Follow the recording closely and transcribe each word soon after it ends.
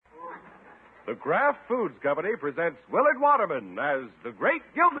The Kraft Foods Company presents Willard Waterman as the Great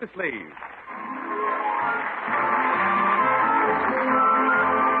Gildersleeve.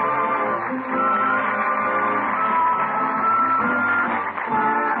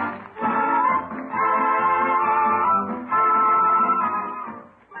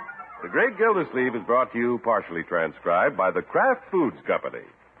 The Great Gildersleeve is brought to you, partially transcribed, by the Kraft Foods Company.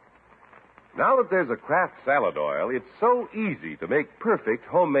 Now that there's a Kraft salad oil, it's so easy to make perfect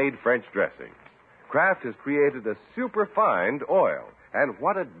homemade French dressings. Kraft has created a superfined oil, and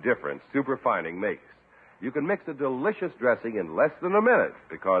what a difference superfining makes. You can mix a delicious dressing in less than a minute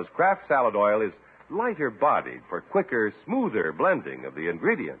because Kraft salad oil is lighter-bodied for quicker, smoother blending of the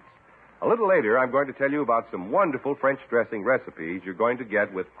ingredients. A little later, I'm going to tell you about some wonderful French dressing recipes you're going to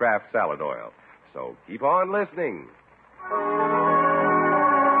get with Kraft salad oil. So keep on listening.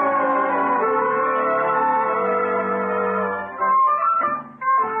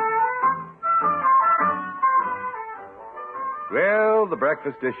 Well, the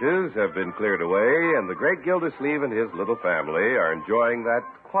breakfast dishes have been cleared away, and the Great Gildersleeve and his little family are enjoying that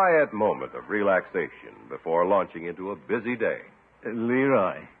quiet moment of relaxation before launching into a busy day.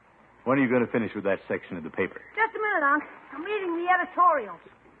 Leroy, when are you going to finish with that section of the paper? Just a minute, Unc. I'm reading the editorials.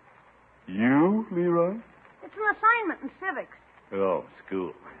 You, Leroy? It's an assignment in civics. Oh,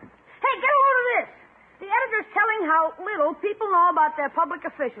 school. Hey, get a load of this. The editor's telling how little people know about their public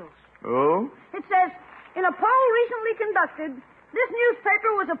officials. Oh? It says, in a poll recently conducted, this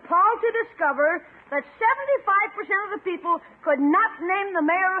newspaper was appalled to discover that 75% of the people could not name the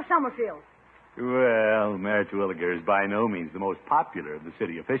mayor of Summerfield. Well, Mayor Terwilliger is by no means the most popular of the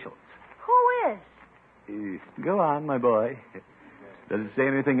city officials. Who is? Go on, my boy. Does it say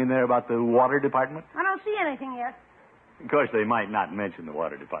anything in there about the water department? I don't see anything yet. Of course, they might not mention the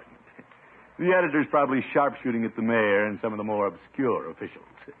water department. The editor's probably sharpshooting at the mayor and some of the more obscure officials.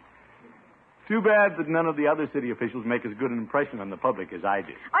 Too bad that none of the other city officials make as good an impression on the public as I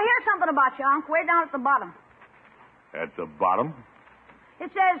did. I hear something about you, Unc, way down at the bottom. At the bottom?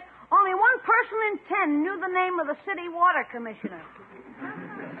 It says, only one person in 10 knew the name of the city water commissioner.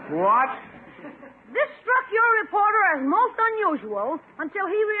 What? This struck your reporter as most unusual until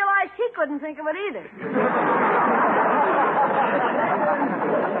he realized he couldn't think of it either.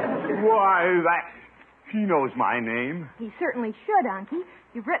 Why, he knows my name. He certainly should, Unky.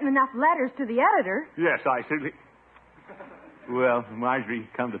 You've written enough letters to the editor. Yes, I certainly... Well, Marjorie,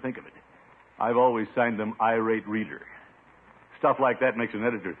 come to think of it, I've always signed them irate reader. Stuff like that makes an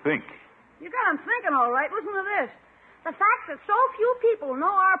editor think. You got him thinking, all right. Listen to this. The fact that so few people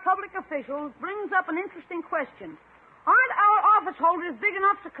know our public officials brings up an interesting question. Aren't our office holders big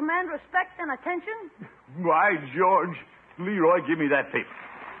enough to command respect and attention? By George. Leroy, give me that paper.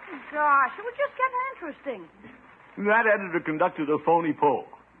 Gosh, it was just getting interesting. That editor conducted a phony poll.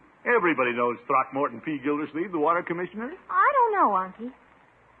 Everybody knows Throckmorton P. Gildersleeve, the water commissioner. I don't know, Unky.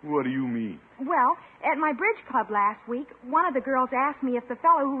 What do you mean? Well, at my bridge club last week, one of the girls asked me if the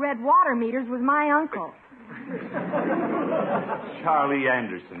fellow who read water meters was my uncle. Charlie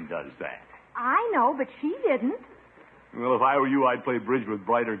Anderson does that. I know, but she didn't. Well, if I were you, I'd play bridge with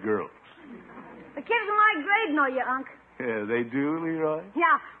brighter girls. The kids in my grade know you, Unc. Yeah, they do, Leroy?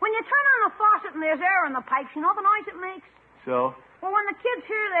 Yeah. When you turn on the faucet and there's air in the pipes, you know the noise it makes? So? Well, when the kids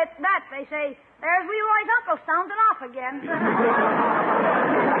hear that they say, there's Leroy's uncle sounding off again.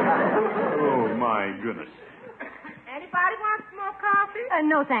 Oh, my goodness. Anybody want some more coffee?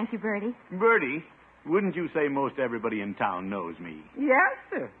 No, thank you, Bertie. Bertie, wouldn't you say most everybody in town knows me? Yes,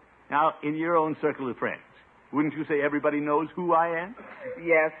 sir. Now, in your own circle of friends, wouldn't you say everybody knows who I am?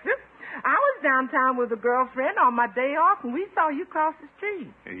 Yes, sir. I was downtown with a girlfriend on my day off, and we saw you cross the street.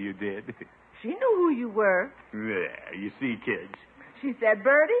 You did? She knew who you were. There, you see, kids. She said,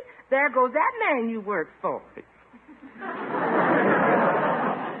 Bertie, there goes that man you work for.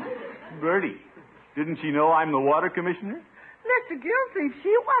 Bertie, didn't she know I'm the water commissioner? Mr. Gildersleeve,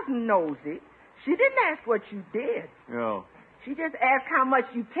 she wasn't nosy. She didn't ask what you did. No. She just asked how much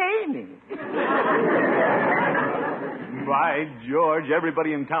you pay me. By George,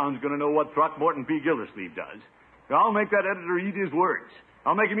 everybody in town's going to know what Throckmorton P. Gildersleeve does. I'll make that editor eat his words.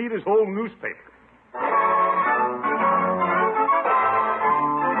 I'll make him eat his whole newspaper. Come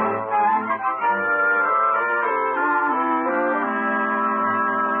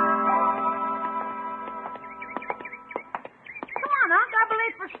on, Unc. I'll be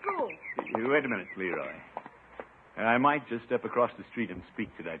late for school. Wait a minute, Leroy. I might just step across the street and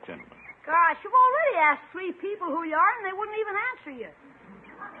speak to that gentleman. Gosh, you've already asked 3 people who you are, and they wouldn't even answer you.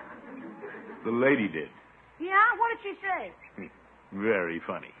 The lady did. Yeah? What did she say? Very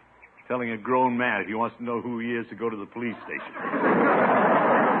funny. Telling a grown man if he wants to know who he is to go to the police station.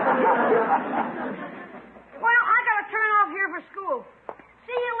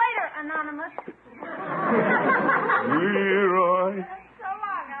 Anonymous. Leroy. So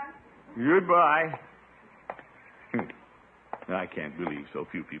long, hon. Goodbye. I can't believe so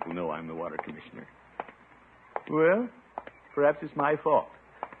few people know I'm the water commissioner. Well, perhaps it's my fault.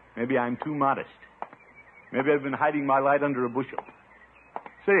 Maybe I'm too modest. Maybe I've been hiding my light under a bushel.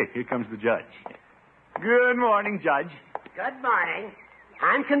 Say, here comes the judge. Good morning, Judge. Good morning.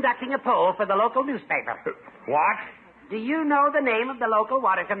 I'm conducting a poll for the local newspaper. What? Do you know the name of the local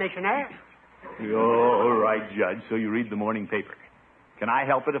water commissioner? All right, Judge, so you read the morning paper. Can I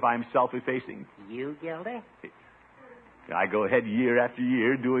help it if I'm self-effacing? You, Gildy? I go ahead year after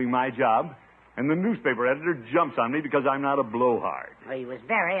year doing my job, and the newspaper editor jumps on me because I'm not a blowhard. Well, he was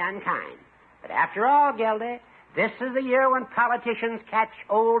very unkind. But after all, Gildy, this is the year when politicians catch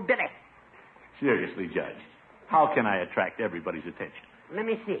old Billy. Seriously, Judge, how can I attract everybody's attention? Let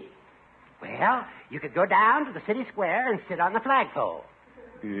me see. Well, you could go down to the city square and sit on the flagpole.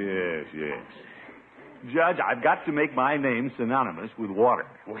 Yes. Judge, I've got to make my name synonymous with water.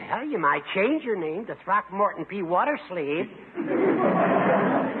 Well, you might change your name to Throckmorton P. Watersleeve.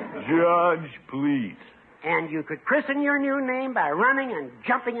 Judge, please. And you could christen your new name by running and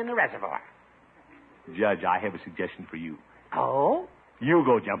jumping in the reservoir. Judge, I have a suggestion for you. Oh? You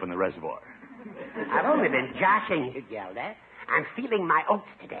go jump in the reservoir. I've only been joshing you, Gilda. I'm feeling my oats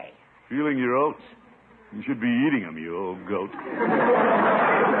today. Feeling your oats? You should be eating them, you old goat.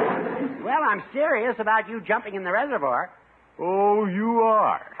 Well, I'm serious about you jumping in the reservoir. Oh, you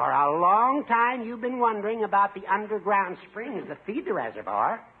are? For a long time, you've been wondering about the underground springs that feed the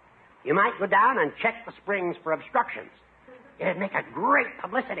reservoir. You might go down and check the springs for obstructions. It'd make a great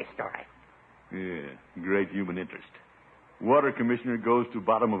publicity story. Yeah, great human interest. Water commissioner goes to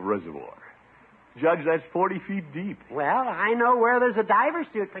bottom of reservoir. Judge, that's 40 feet deep. Well, I know where there's a diver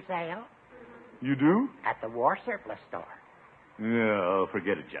suit for sale. You do? At the war surplus store. Yeah,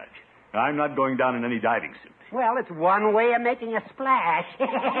 forget it, Judge. I'm not going down in any diving suit. Well, it's one way of making a splash. The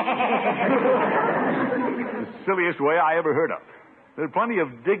silliest way I ever heard of. There are plenty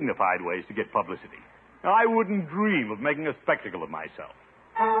of dignified ways to get publicity. I wouldn't dream of making a spectacle of myself.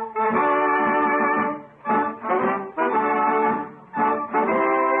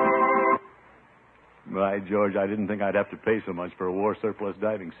 By George, I didn't think I'd have to pay so much for a war surplus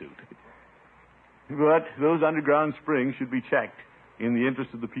diving suit. But those underground springs should be checked in the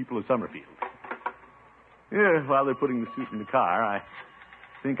interest of the people of Summerfield. Yeah, while they're putting the suit in the car, I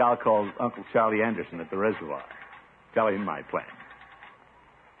think I'll call Uncle Charlie Anderson at the reservoir. Tell him my plan.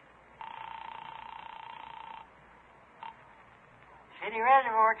 City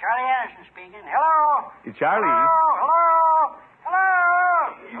Reservoir, Charlie Anderson speaking. Hello? Charlie?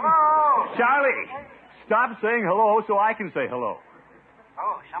 Hello? Charlie! Stop saying hello so I can say hello.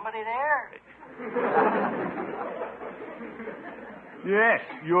 Oh, somebody there? Yes,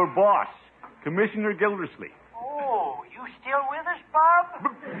 your boss, Commissioner Gildersleeve. Oh, you still with us, Bob?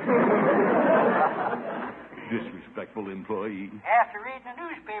 Disrespectful employee. After reading the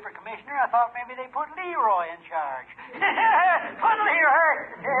newspaper, Commissioner, I thought maybe they put Leroy in charge. Put Leroy!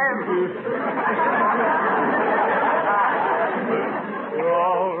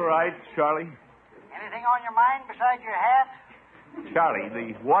 All right, Charlie. Anything on your mind besides your hat? Charlie,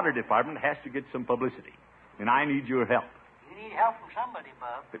 the water department has to get some publicity, and I need your help. You need help from somebody,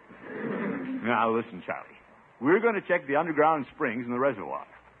 Bub. Now, listen, Charlie. We're going to check the underground springs in the reservoir,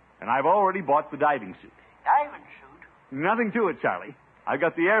 and I've already bought the diving suit. Diving suit? Nothing to it, Charlie. I've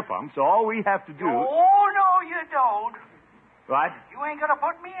got the air pump, so all we have to do... Oh, no, you don't. What? You ain't going to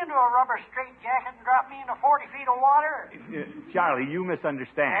put me into a rubber straitjacket and drop me into 40 feet of water. Charlie, you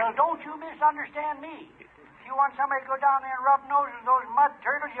misunderstand. Well, don't you misunderstand me. If you want somebody to go down there and rub noses with those mud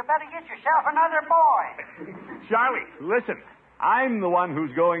turtles, you better get yourself another boy. Charlie, listen. I'm the one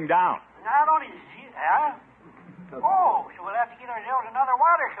who's going down. Not only is he, huh? Oh, so we'll have to get ourselves another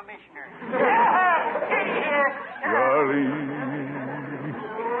water commissioner. Charlie.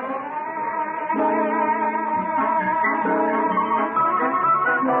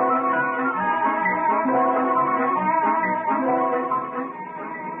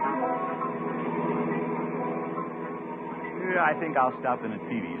 I think I'll stop in at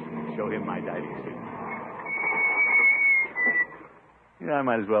Petey's and show him my diving suit. Yeah, I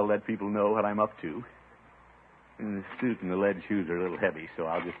might as well let people know what I'm up to. And the suit and the lead shoes are a little heavy, so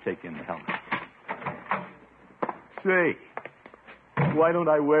I'll just take in the helmet. Say, why don't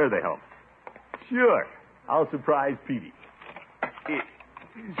I wear the helmet? Sure, I'll surprise Petey. It's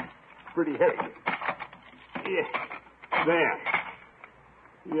pretty heavy. Yeah, there.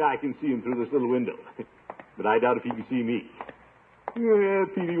 Yeah, I can see him through this little window. But I doubt if he can see me. Yeah,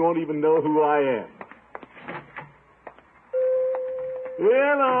 Petey won't even know who I am.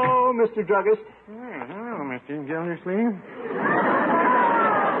 Hello, Mr. Druggist. Hello, Mr. Gildersleeve.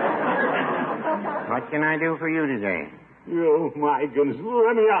 What can I do for you today? Oh, my goodness.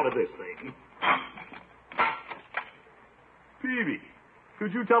 Let me out of this thing. Peavy,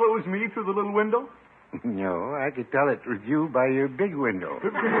 could you tell it was me through the little window? No, I could tell it was you by your big window.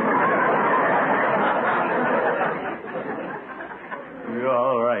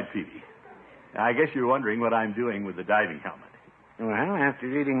 All right, Peavy. I guess you're wondering what I'm doing with the diving helmet. Well, after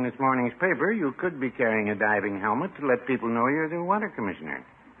reading this morning's paper, you could be carrying a diving helmet to let people know you're the water commissioner.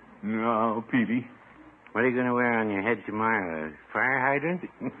 No, Peavy. What are you going to wear on your head tomorrow? A fire hydrant?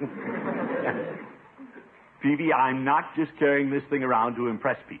 Peavy, I'm not just carrying this thing around to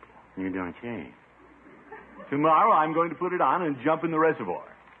impress people. You don't say. Tomorrow, I'm going to put it on and jump in the reservoir.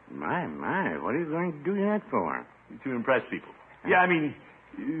 My, what are you going to do that for? To impress people. Yeah, I mean,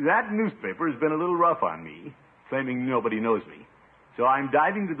 that newspaper has been a little rough on me, claiming nobody knows me. So I'm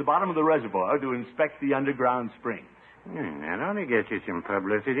diving to the bottom of the reservoir to inspect the underground springs. That ought to get you some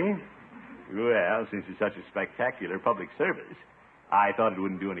publicity. Well, since it's such a spectacular public service, I thought it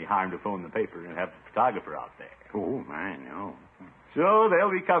wouldn't do any harm to phone the paper and have the photographer out there. Oh, my, no. So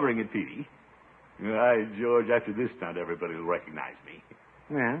they'll be covering it, Petey. Why, George, after this stunt, everybody will recognize me.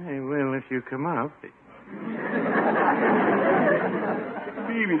 Well, they will if you come up.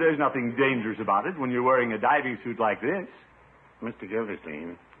 Phoebe, there's nothing dangerous about it when you're wearing a diving suit like this. Mr.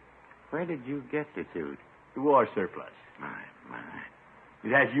 Gildersleeve, where did you get the suit? The war surplus. My.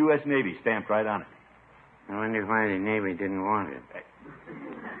 It has U.S. Navy stamped right on it. I wonder why the Navy didn't want it.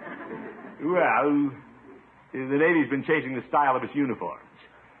 Well, the Navy's been changing the style of its uniforms.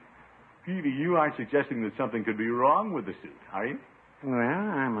 Peavy, you aren't suggesting that something could be wrong with the suit, are you? Well,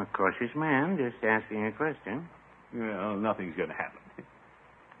 I'm a cautious man, just asking a question. Well, nothing's going to happen.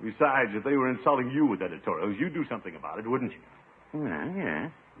 Besides, if they were insulting you with editorials, you'd do something about it, wouldn't you? Well,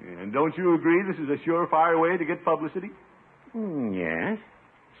 yes. And don't you agree this is a surefire way to get publicity? Yes.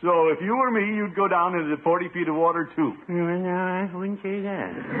 So if you were me, you'd go down into 40 feet of water, too. Well, no, I wouldn't say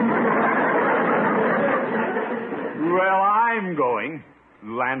that. Well, I'm going,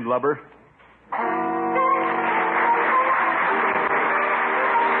 landlubber.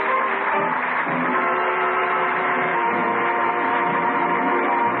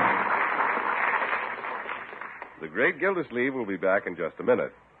 The great Gildersleeve will be back in just a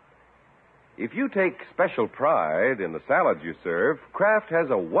minute. If you take special pride in the salads you serve, Kraft has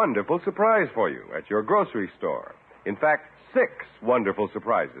a wonderful surprise for you at your grocery store. In fact, 6 wonderful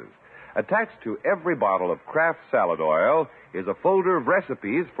surprises. Attached to every bottle of Kraft salad oil is a folder of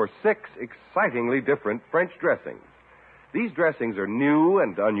recipes for 6 excitingly different French dressings. These dressings are new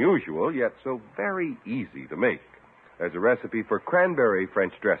and unusual, yet so very easy to make. There's a recipe for cranberry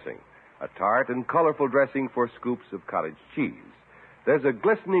French dressing, a tart and colorful dressing for scoops of cottage cheese. There's a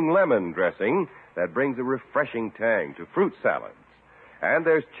glistening lemon dressing that brings a refreshing tang to fruit salads. And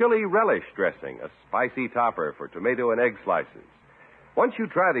there's chili relish dressing, a spicy topper for tomato and egg slices. Once you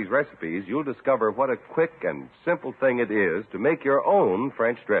try these recipes, you'll discover what a quick and simple thing it is to make your own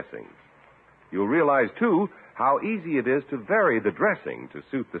French dressings. You'll realize, too, how easy it is to vary the dressing to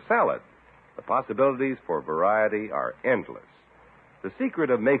suit the salad. The possibilities for variety are endless. The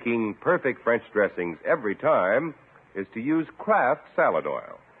secret of making perfect French dressings every time is to use Kraft salad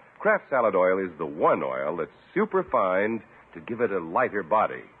oil. Kraft salad oil is the one oil that's superfined to give it a lighter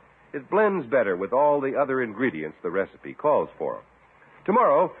body. It blends better with all the other ingredients the recipe calls for.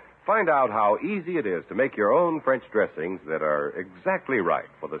 Tomorrow, find out how easy it is to make your own French dressings that are exactly right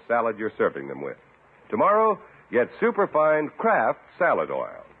for the salad you're serving them with. Tomorrow, get superfine Kraft salad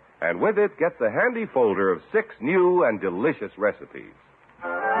oil. And with it, get the handy folder of 6 new and delicious recipes.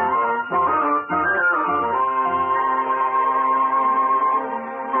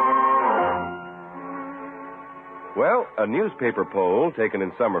 Well, a newspaper poll taken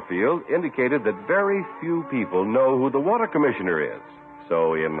in Summerfield indicated that very few people know who the water commissioner is.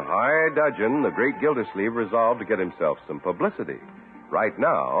 So in high dudgeon, the great Gildersleeve resolved to get himself some publicity. Right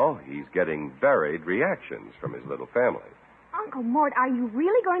now, he's getting varied reactions from his little family. Uncle Mort, are you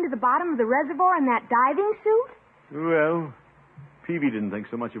really going to the bottom of the reservoir in that diving suit? Well, Peavy didn't think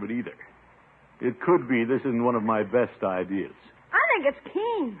so much of it either. It could be this isn't one of my best ideas. I think it's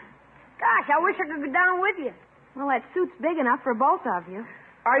keen. Gosh, I wish I could go down with you. Well, that suit's big enough for both of you.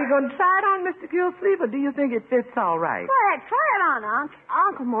 Are you going to try it on, Mr. Gildersleeve, or do you think it fits all right? Go ahead, try it on, Unc.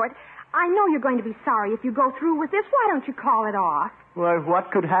 Uncle Mort, I know you're going to be sorry if you go through with this. Why don't you call it off? Why, what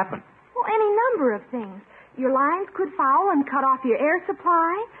could happen? Well, any number of things. Your lines could foul and cut off your air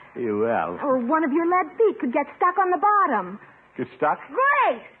supply. Well. Or one of your lead feet could get stuck on the bottom. Get stuck?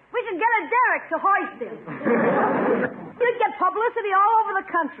 Great! We could get a derrick to hoist him. You'd get publicity all over the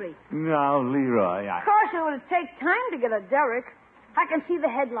country. Now, Leroy, Of course, it would take time to get a derrick. I can see the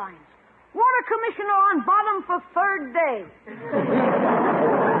headlines. Water Commissioner on bottom for third day.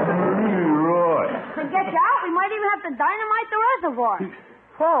 Leroy. To get you out, we might even have to dynamite the reservoir.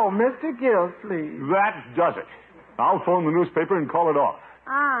 Oh, Mr. Gildersleeve. That does it. I'll phone the newspaper and call it off.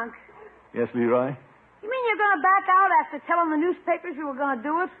 Unc, Yes, Leroy? you mean you're going to back out after telling the newspapers you were going to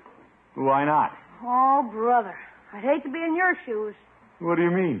do it? Why not? Oh, brother. I'd hate to be in your shoes. What do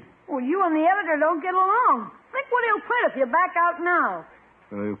you mean? Well, you and the editor don't get along. Think what he'll print if you back out now.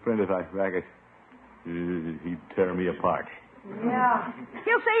 Friend, if I back it, he'd tear me apart. Yeah.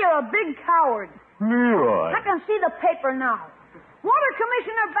 He'll say you're a big coward. Leroy. I can see the paper now. Water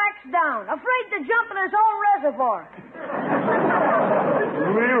Commissioner backs down, afraid to jump in his own reservoir.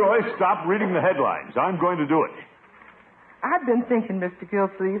 Leroy, stop reading the headlines. I'm going to do it. I've been thinking, Mr.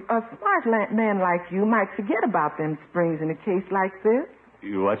 Gildersleeve, a smart man like you might forget about them springs in a case like this.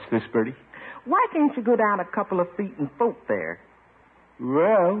 What's this, Bertie? Why can't you go down a couple of feet and float there?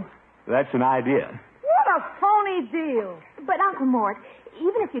 Well, that's an idea. What a phony deal. But, Uncle Mort,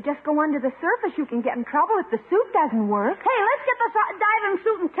 even if you just go under the surface, you can get in trouble if the suit doesn't work. Hey, let's get the diving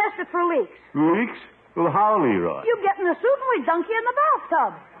suit and test it for leaks. Leaks? Well, how, Leroy? You get in the suit and we dunk you in the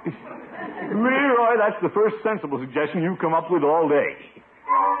bathtub. Leroy, that's the first sensible suggestion you've come up with all day.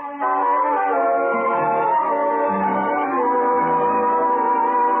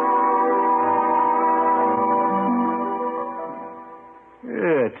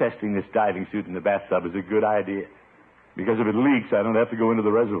 Yeah, testing this diving suit in the bathtub is a good idea. Because if it leaks, I don't have to go into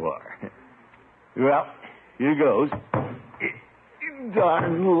the reservoir. Well, here goes.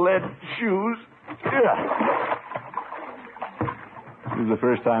 Darn lead shoes. This is the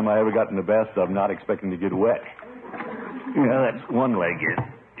first time I ever got in the bathtub not expecting to get wet. Yeah, that's one leg in.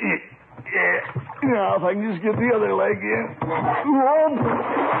 Now, if I can just get the other leg in. Whoop.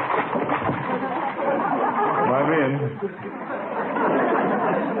 I'm in.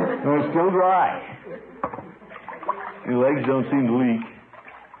 It's still dry. The legs don't seem to leak.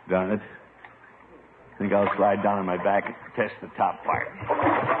 Darn it. I think I'll slide down on my back and test the top part.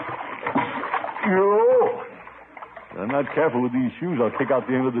 Oh! If I'm not careful with these shoes, I'll kick out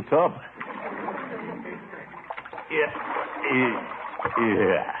the end of the tub. Yeah.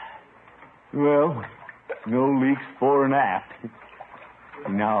 Well, no leaks fore and aft.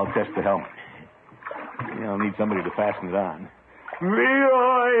 Now I'll test the helmet. I'll need somebody to fasten it on.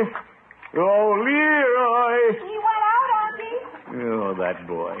 Leroy! Oh, Leroy! He went out, Auntie. Oh, that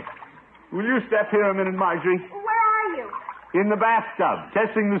boy. Will you step here a minute, Marjorie? Where are you? In the bathtub,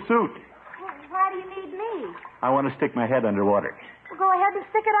 testing the suit. Well, why do you need me? I want to stick my head underwater. Well, go ahead and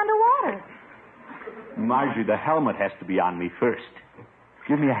stick it underwater. Marjorie, the helmet has to be on me first.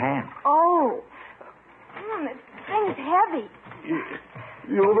 Give me a hand. Oh. This thing's heavy.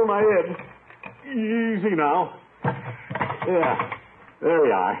 You over my head. Easy now. Yeah. There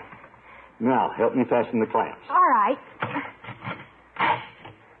we are. Now, help me fasten the clamps. All right.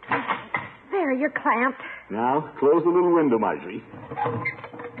 There, you're clamped. Now, close the little window, Marjorie.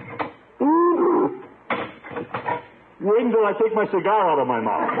 Wait until I take my cigar out of my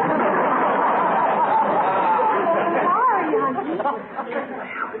mouth. Sorry, Auntie.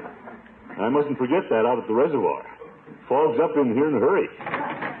 I mustn't forget that out at the reservoir. Fog's up in here in a hurry.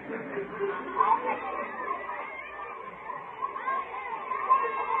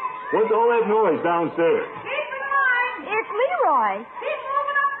 What's all that noise downstairs? Keep in mind, It's Leroy. keep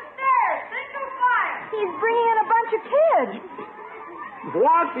moving up the stairs. Single file. He's bringing in a bunch of kids.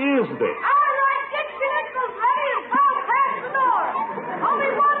 What is this? All right, get your nickels ready and fall past the door.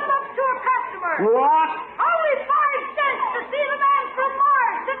 Only one look to a customer. What? Only 5 cents to see the man from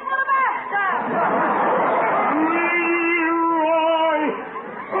Mars sitting in a bathtub. Leroy!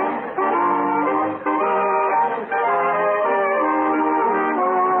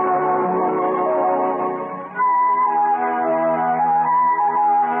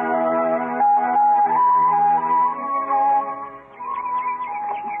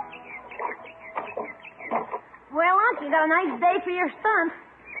 Well, Unc, you got a nice day for your stunt.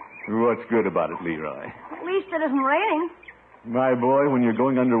 What's good about it, Leroy? At least it isn't raining. My boy, when you're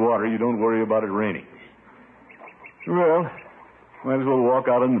going underwater, you don't worry about it raining. Well, might as well walk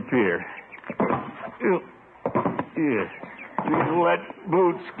out on the pier. Yes. These wet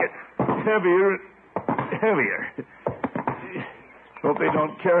boots get heavier and heavier. Hope they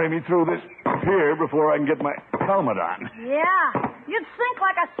don't carry me through this pier before I can get my helmet on. Yeah, you'd sink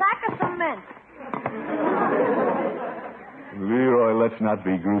like a sack of cement. Leroy, let's not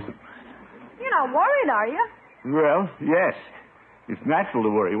be gruesome. You're not worried, are you? Well, yes. It's natural to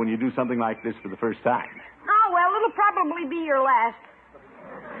worry when you do something like this for the first time. Oh, well, it'll probably be your last.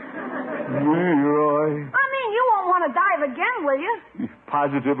 Leroy. I mean, you won't want to dive again, will you?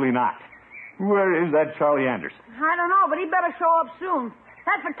 Positively not. Where is that Charlie Anderson? I don't know, but he better show up soon.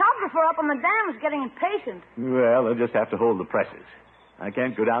 That photographer up on the dam is getting impatient. Well, they'll just have to hold the presses. I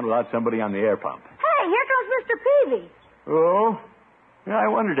can't go down without somebody on the air pump. Hey, here comes Mr. Peavy. Oh? I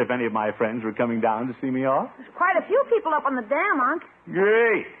wondered if any of my friends were coming down to see me off. There's quite a few people up on the dam, Unc.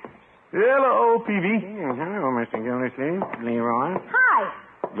 Great. Hello, Peavy. Hello, Mr. Gildersleeve. Leroy. Hi.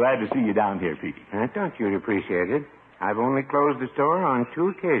 Glad to see you down here, Peavy. I thought you'd appreciate it. I've only closed the store on 2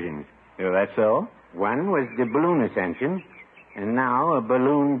 occasions. Oh, that's so? One was the balloon ascension, and now a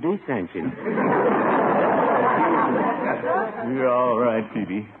balloon descension. You're all right,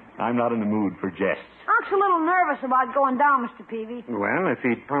 Peavy. I'm not in the mood for jests. Unc's a little nervous about going down, Mr. Peavy. Well, if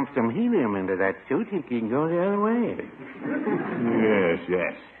he'd pump some helium into that suit, he can go the other way.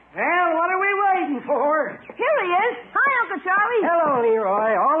 Yes. Well, what are we waiting for? Here he is. Hi, Uncle Charlie. Hello,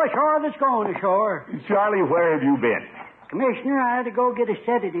 Leroy. All ashore that's going ashore. Charlie, where have you been? Commissioner, I had to go get a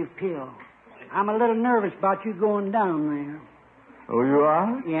sedative pill. I'm a little nervous about you going down there. Oh, you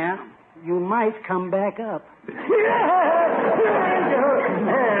are? Yeah. You might come back up.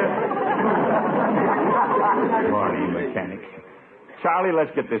 Morning, mechanic. Charlie,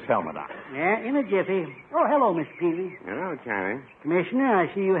 let's get this helmet on. Yeah, in a jiffy. Oh, hello, Mr. Peavy. Hello, Charlie. Commissioner, I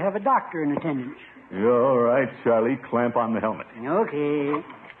see you have a doctor in attendance. You're all right, Charlie. Clamp on the helmet. Okay.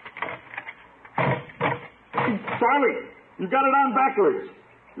 Charlie, you got it on backwards.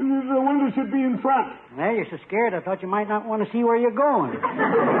 The window should be in front. Well, you're so scared, I thought you might not want to see where you're going.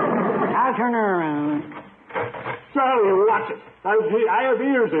 I'll turn her around. Charlie, watch it. I have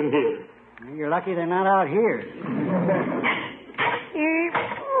ears in here. You're lucky they're not out here.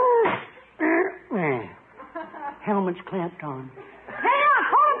 Well, helmet's clamped on. Hey, Unc,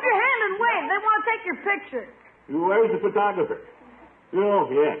 hold up your hand and wave. They want to take your picture. Where's the photographer? Oh,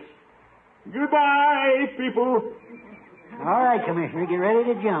 yes. Goodbye, people. All right, Commissioner, get ready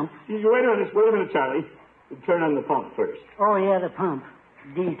to jump. Wait a minute, Charlie. Turn on the pump first. Oh, yeah, the pump.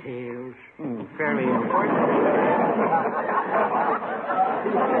 Details. Fairly important.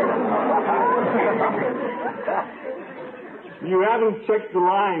 You haven't checked the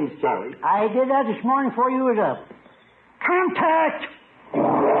lines, Charlie. I did that this morning before you was up. Contact!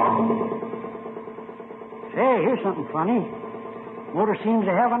 Say, here's something funny. Motor seems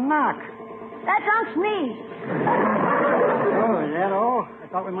to have a knock. That's Unc's knee. Oh, is that all? I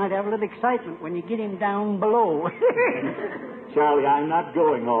thought we might have a little excitement when you get him down below. Charlie, I'm not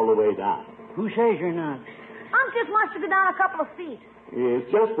going all the way down. Who says you're not? Unc just wants to go down a couple of feet.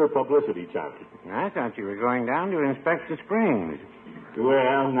 It's just for publicity, Charlie. I thought you were going down to inspect the springs.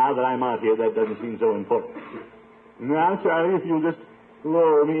 Well, now that I'm out here, that doesn't seem so important. Now, Charlie, if you'll just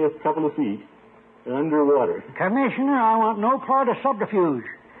lower me a couple of feet underwater. Commissioner, I want no part of subterfuge.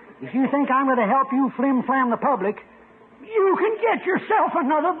 If you think I'm going to help you flim-flam the public, you can get yourself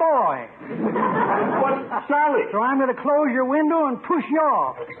another boy. What? Charlie! So I'm going to close your window and push you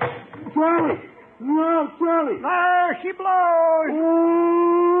off. Charlie! No, Charlie! There she blows.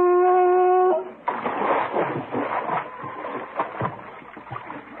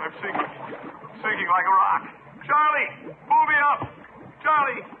 I'm sinking like a rock. Charlie, pull me up.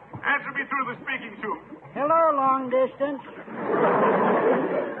 Charlie, answer me through the speaking tube. Hello, long distance.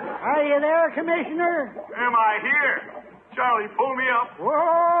 Are you there, Commissioner? Am I here? Charlie, pull me up.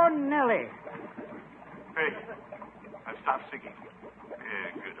 Whoa, Nellie. Hey, I've stopped sinking.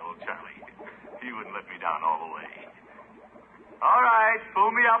 Yeah, good old Charlie. He wouldn't let me down all the way. All right,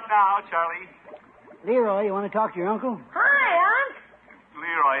 pull me up now, Charlie. Leroy, you want to talk to your uncle? Hi, Unc.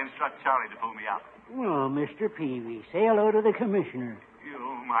 Leroy, instruct Charlie to pull me up. Oh, Mr. Peavy, say hello to the Commissioner.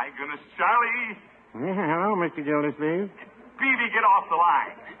 Oh, my goodness, Charlie. Yeah, hello, Mr. Gildersleeve. Peavy, get off the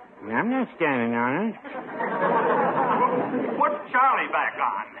line. I'm not standing on it. Put Charlie back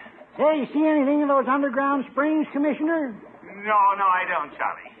on. Say, you see anything of those underground springs, Commissioner? No, I don't,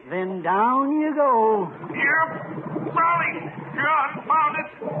 Charlie. Then down you go. Here, Charlie! Confound it!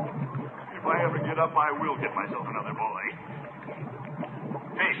 If I ever get up, I will get myself another boy.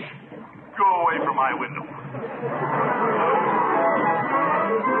 Hey, go away from my window.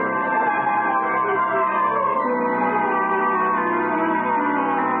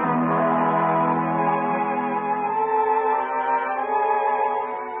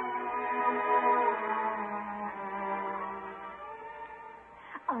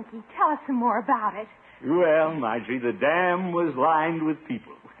 Unky, tell us some more about it. Well, Marjorie, the dam was lined with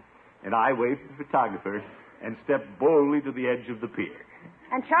people. And I waved to the photographer and stepped boldly to the edge of the pier.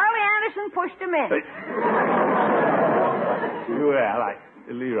 And Charlie Anderson pushed him in. Well,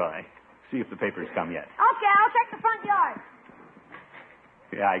 Leroy, see if the paper's come yet. Okay, I'll check the front yard.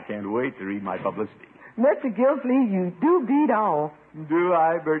 Yeah, I can't wait to read my publicity. Mr. Gildersleeve, you do beat all. Do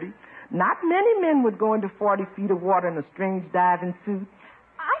I, Bertie? Not many men would go into 40 feet of water in a strange diving suit.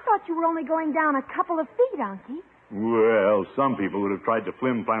 I thought you were only going down a couple of feet, Unky. Well, some people would have tried to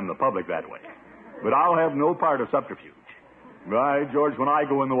flim-flam the public that way. But I'll have no part of subterfuge. Right, George, when I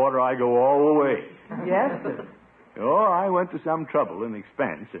go in the water, I go all the way. Yes, sir. Oh, I went to some trouble and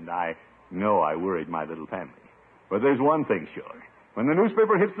expense, and I know I worried my little family. But there's one thing sure. When the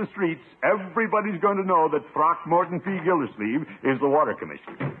newspaper hits the streets, everybody's going to know that Throckmorton P. Gildersleeve is the water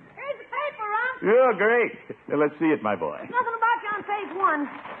commissioner. Here's the paper, Unc. Yeah, great. Now, let's see it, my boy. Nothing about you on page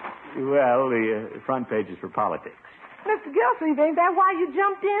 1. Well, the front page is for politics. Mr. Gildersleeve, ain't that why you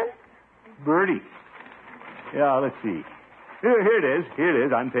jumped in? Bertie. Yeah, let's see. Here it is. Here it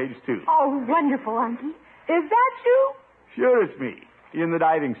is on page 2. Oh, wonderful, Unky. Is that you? Sure, it's me. In the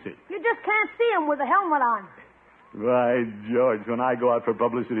diving suit. You just can't see him with a helmet on. Right, George. When I go out for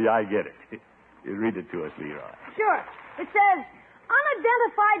publicity, I get it. You read it to us, Leroy. Sure. It says,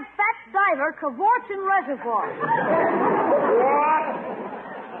 unidentified fat diver cavorts in reservoir. What?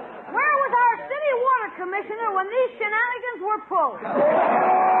 Where was our city water commissioner when these shenanigans were pulled?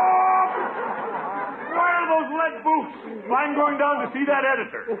 Where are those lead boots? I'm going down to see that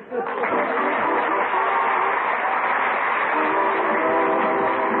editor.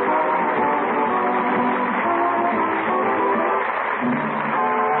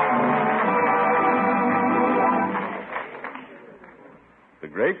 The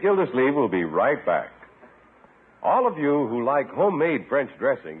great Gildersleeve will be right back. All of you who like homemade French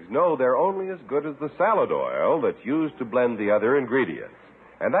dressings know they're only as good as the salad oil that's used to blend the other ingredients.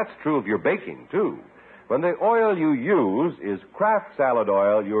 And that's true of your baking, too. When the oil you use is Kraft salad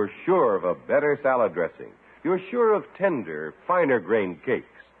oil, you're sure of a better salad dressing. You're sure of tender, finer-grained cakes.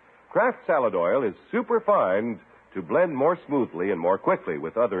 Kraft salad oil is super fine to blend more smoothly and more quickly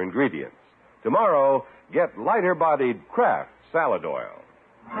with other ingredients. Tomorrow, get lighter-bodied Kraft salad oil.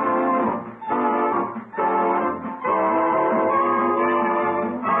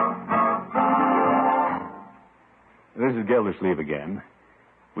 This is Gildersleeve again.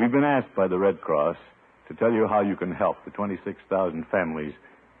 We've been asked by the Red Cross to tell you how you can help the 26,000 families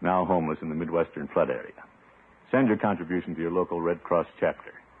now homeless in the Midwestern flood area. Send your contribution to your local Red Cross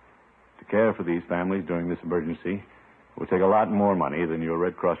chapter. To care for these families during this emergency will take a lot more money than your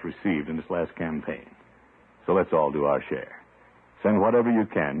Red Cross received in this last campaign. So let's all do our share. Send whatever you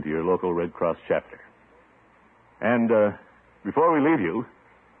can to your local Red Cross chapter. And before we leave you,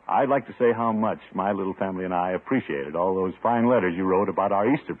 I'd like to say how much my little family and I appreciated all those fine letters you wrote about our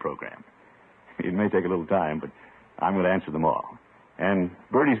Easter program. It may take a little time, but I'm going to answer them all. And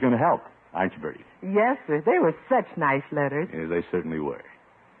Bertie's going to help, aren't you, Bertie? Yes, sir. They were such nice letters. Yes, they certainly were.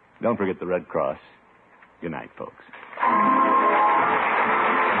 Don't forget the Red Cross. Good night, folks.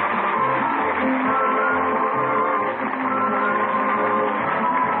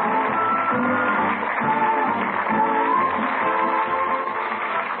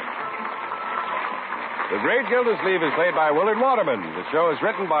 The Great Gildersleeve is played by Willard Waterman. The show is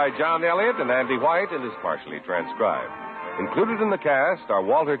written by John Elliott and Andy White and is partially transcribed. Included in the cast are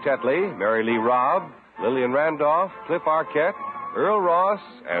Walter Tetley, Mary Lee Robb, Lillian Randolph, Cliff Arquette, Earl Ross,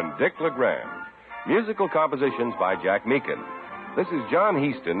 and Dick LeGrand. Musical compositions by Jack Meakin. This is John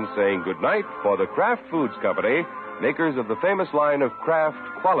Heaston saying goodnight for the Kraft Foods Company, makers of the famous line of Kraft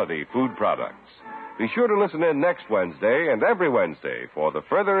quality food products. Be sure to listen in next Wednesday and every Wednesday for the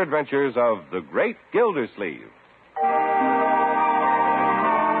further adventures of the Great Gildersleeve.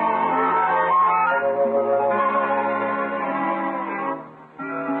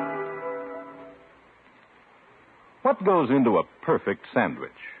 What goes into a perfect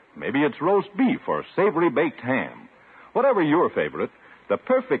sandwich? Maybe it's roast beef or savory baked ham. Whatever your favorite, the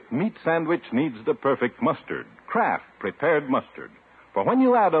perfect meat sandwich needs the perfect mustard, Kraft prepared mustard. For when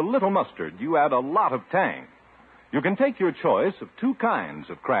you add a little mustard, you add a lot of tang. You can take your choice of two kinds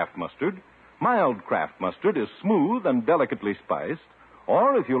of Kraft mustard. Mild Kraft mustard is smooth and delicately spiced.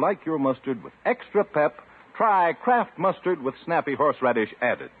 Or if you like your mustard with extra pep, try Kraft mustard with snappy horseradish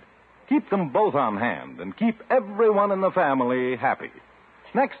added. Keep them both on hand and keep everyone in the family happy.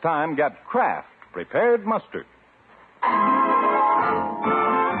 Next time, get Kraft prepared mustard.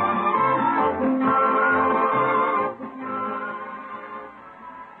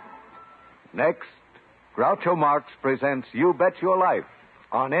 Next, Groucho Marx presents You Bet Your Life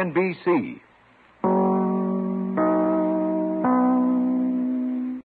on NBC.